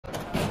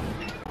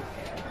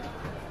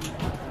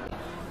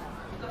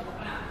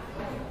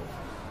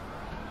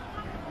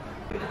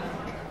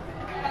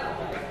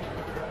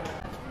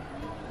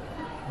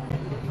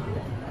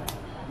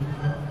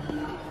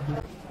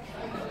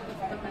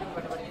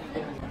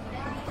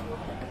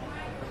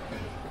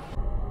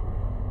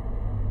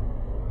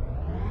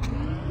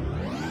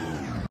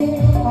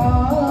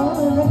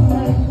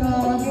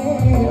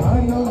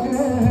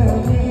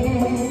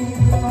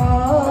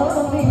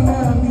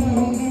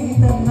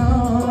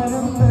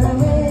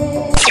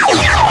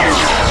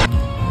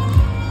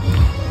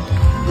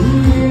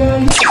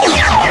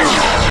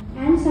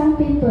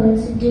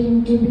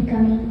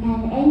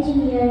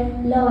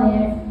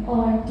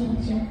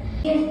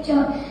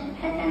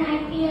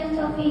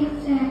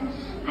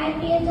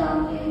लिए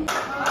जाओगे?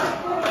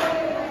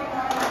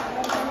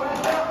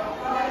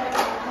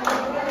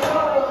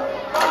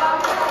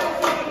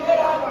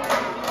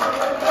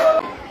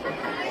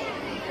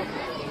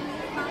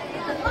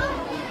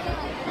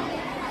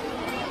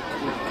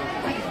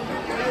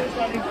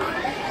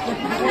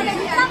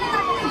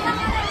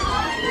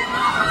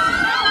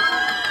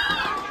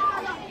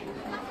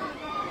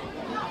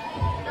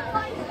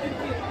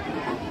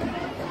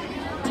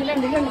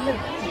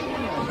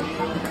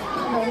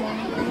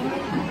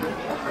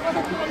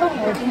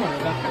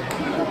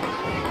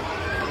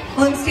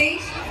 On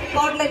stage,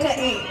 pod letter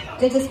A.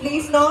 Judges,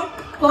 please note,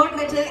 pod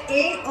letter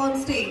A on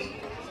stage.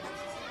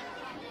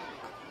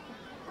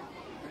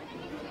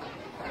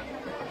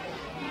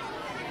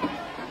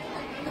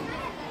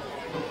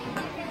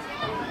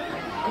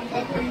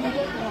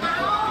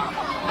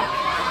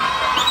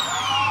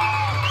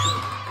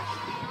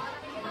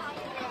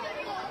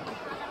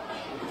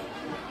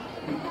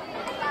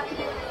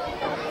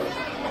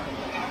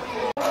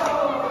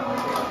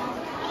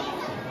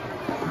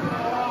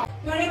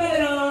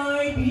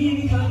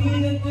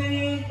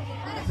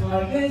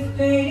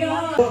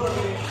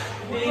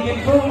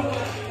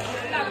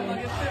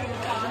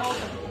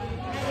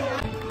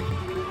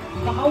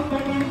 The house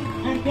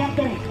patrons and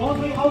captains, all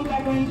three house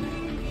patrons,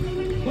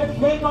 let's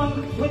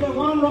welcome with a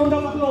warm round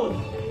of applause.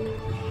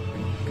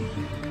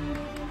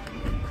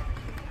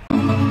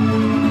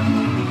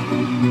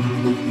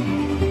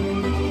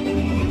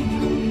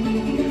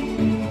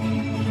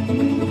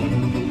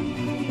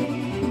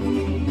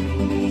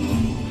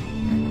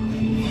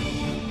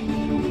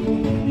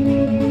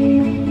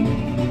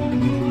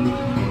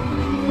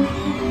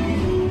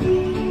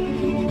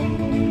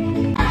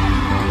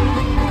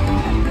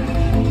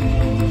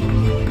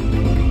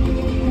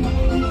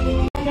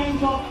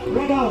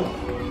 Red House.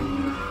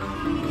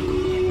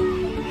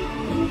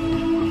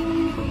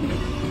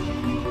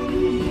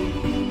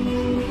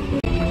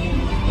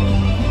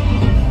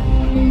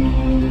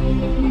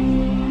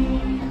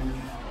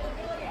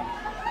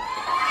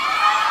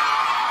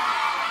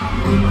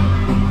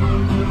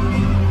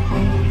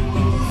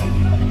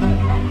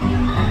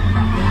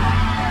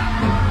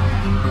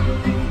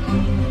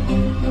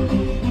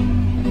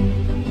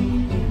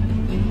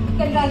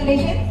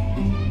 Congratulations.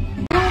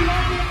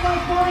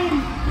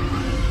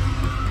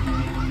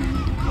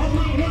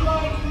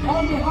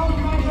 All the house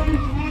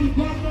patrons and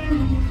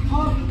captains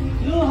of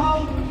Blue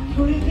House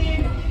to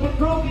receive the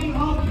trophy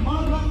of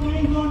Malcolm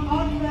Rainbow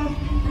Artfest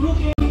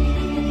UK.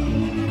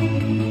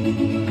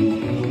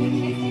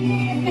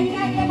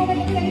 Spectacular moment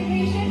of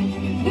celebration.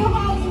 Blue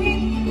House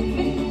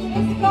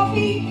wins the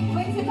trophy,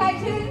 wins the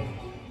title.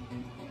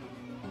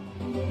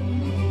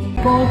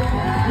 Folks,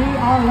 we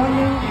are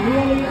running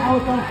really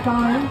out of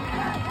time.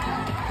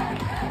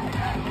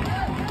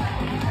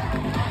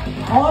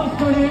 All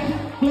students,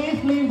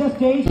 please leave the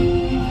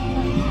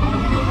stage.